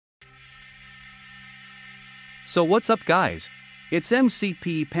So what's up guys? It's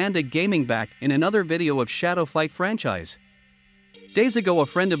MCP Panda Gaming back in another video of Shadow Fight franchise. Days ago a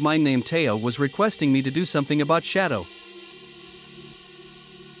friend of mine named Teo was requesting me to do something about Shadow.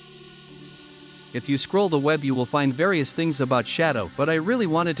 If you scroll the web you will find various things about Shadow, but I really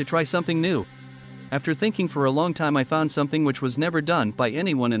wanted to try something new. After thinking for a long time I found something which was never done by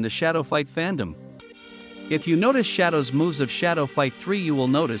anyone in the Shadow Fight fandom. If you notice Shadow's moves of Shadow Fight 3 you will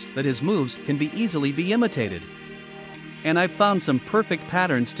notice that his moves can be easily be imitated. And I've found some perfect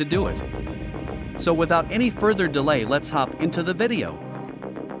patterns to do it. So without any further delay let's hop into the video.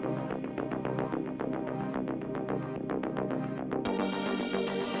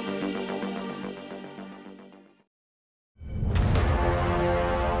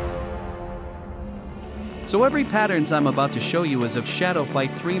 So every patterns I'm about to show you is of Shadow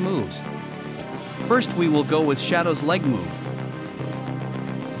Fight 3 moves. First we will go with Shadow's leg move.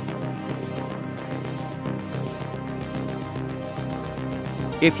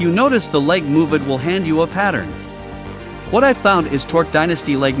 If you notice the leg move it will hand you a pattern. What I found is Torque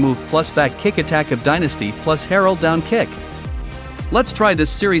Dynasty leg move plus back kick attack of Dynasty plus Herald down kick. Let's try this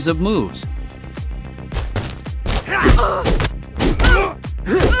series of moves.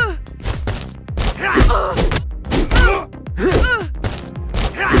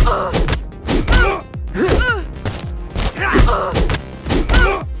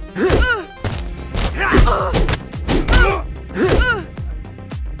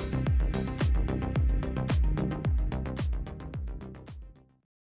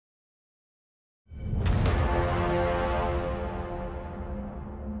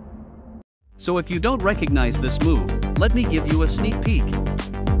 So if you don't recognize this move, let me give you a sneak peek.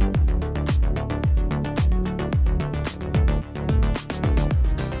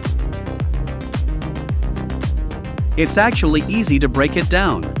 It's actually easy to break it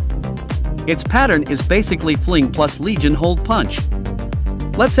down. Its pattern is basically fling plus Legion hold punch.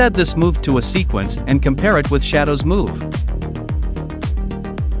 Let's add this move to a sequence and compare it with Shadow's move.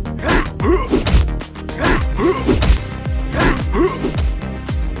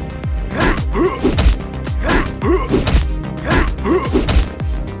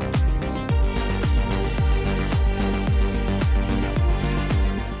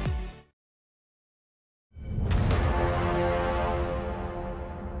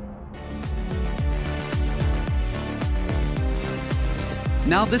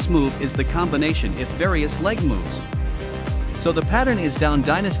 Now this move is the combination of various leg moves. So the pattern is down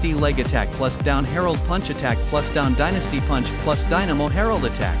Dynasty leg attack plus down Herald punch attack plus down Dynasty punch plus Dynamo Herald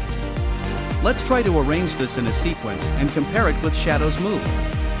attack. Let's try to arrange this in a sequence and compare it with Shadow's move.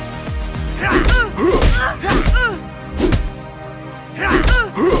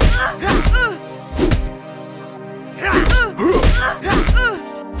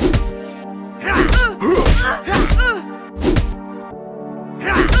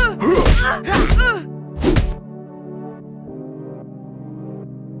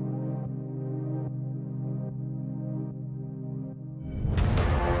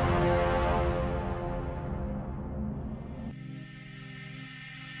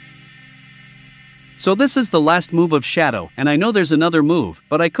 So this is the last move of Shadow, and I know there's another move,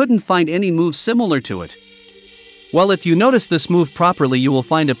 but I couldn't find any move similar to it. Well, if you notice this move properly you will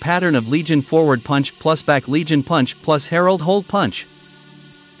find a pattern of Legion forward punch plus back Legion punch plus Herald hold punch.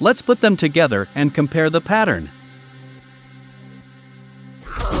 Let's put them together and compare the pattern.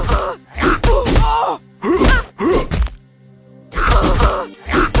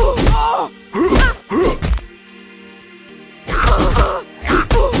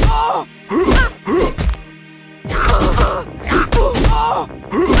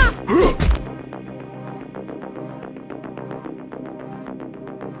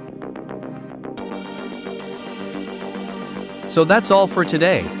 So that's all for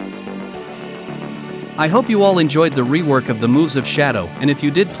today. I hope you all enjoyed the rework of the moves of Shadow, and if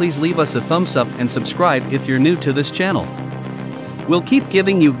you did please leave us a thumbs up and subscribe if you're new to this channel. We'll keep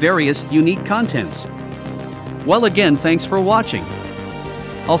giving you various unique contents. Well again thanks for watching.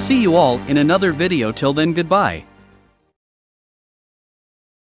 I'll see you all in another video till then goodbye.